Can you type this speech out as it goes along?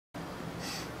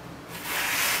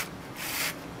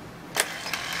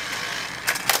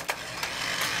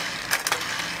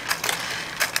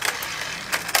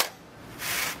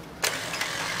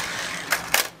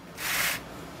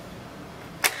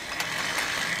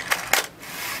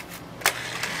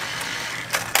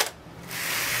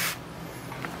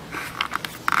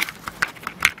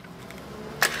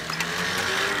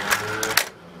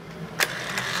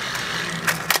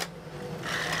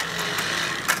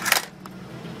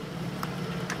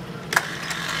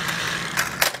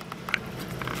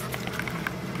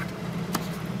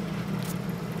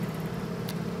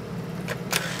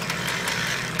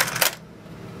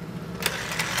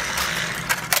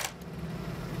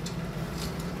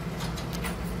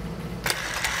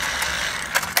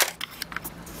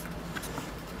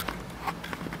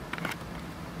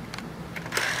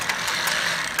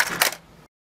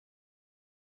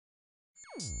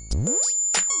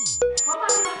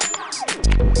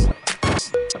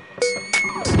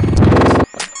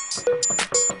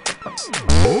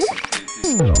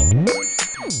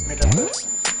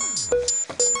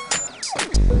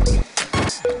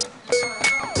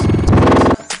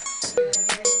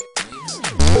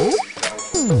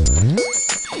Das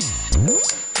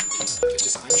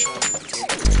einschalten,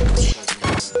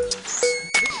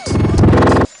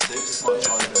 selbst mal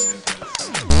schalten.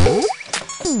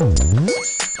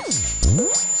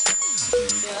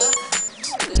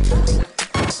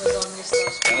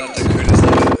 Ja, da könnte es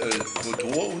ein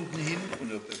Motor unten hin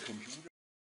und ein Computer.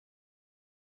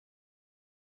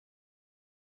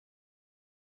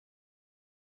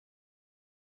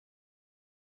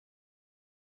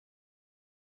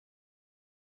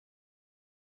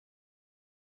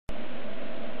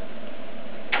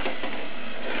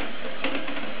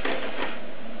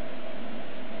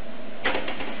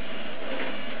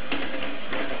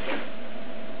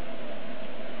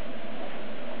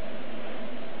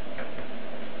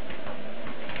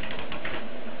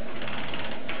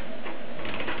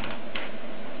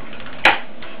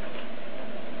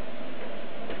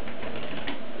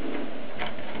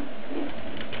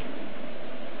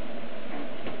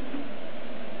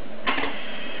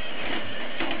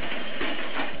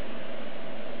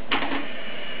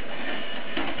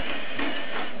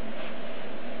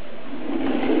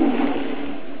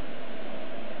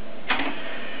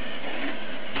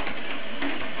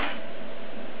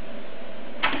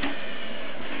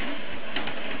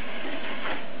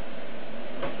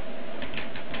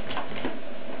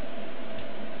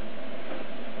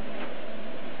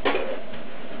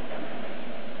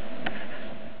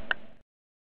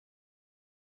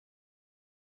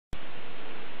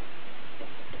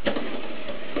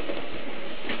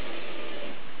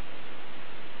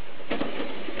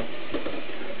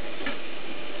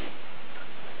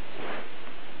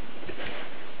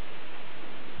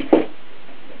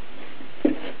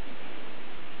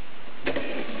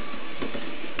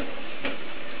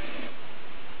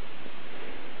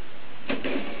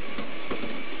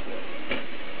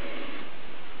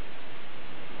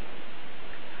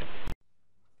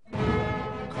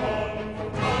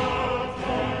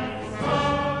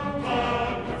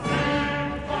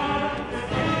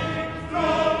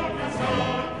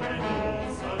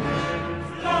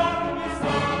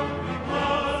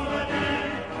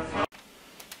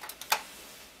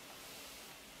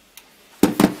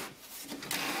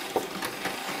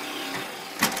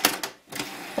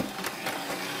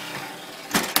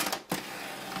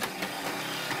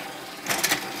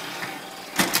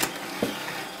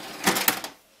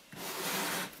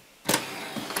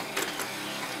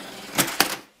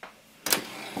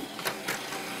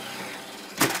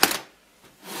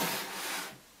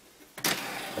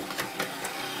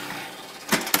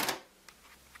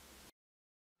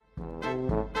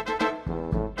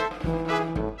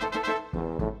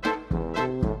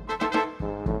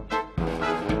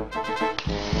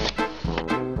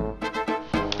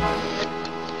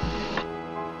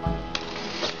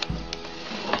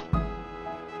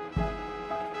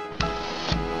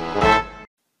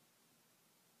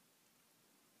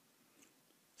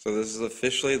 So this is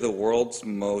officially the world's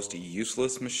most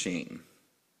useless machine.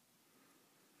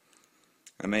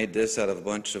 I made this out of a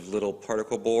bunch of little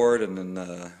particle board and then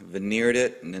veneered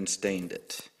it and then stained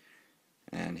it.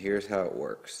 And here's how it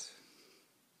works.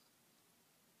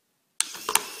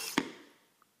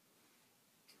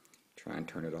 Try and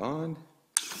turn it on,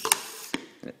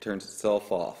 and it turns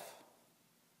itself off.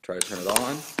 Try to turn it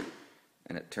on,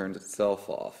 and it turns itself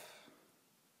off.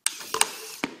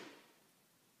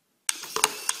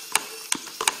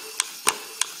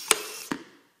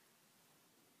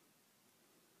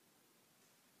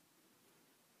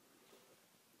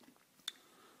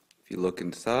 If you look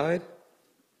inside,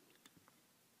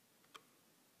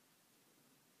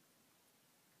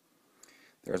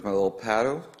 there's my little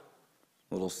paddle,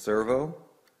 little servo,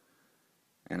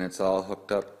 and it's all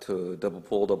hooked up to a double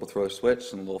pull, double throw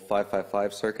switch and a little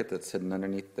 555 circuit that's hidden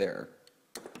underneath there.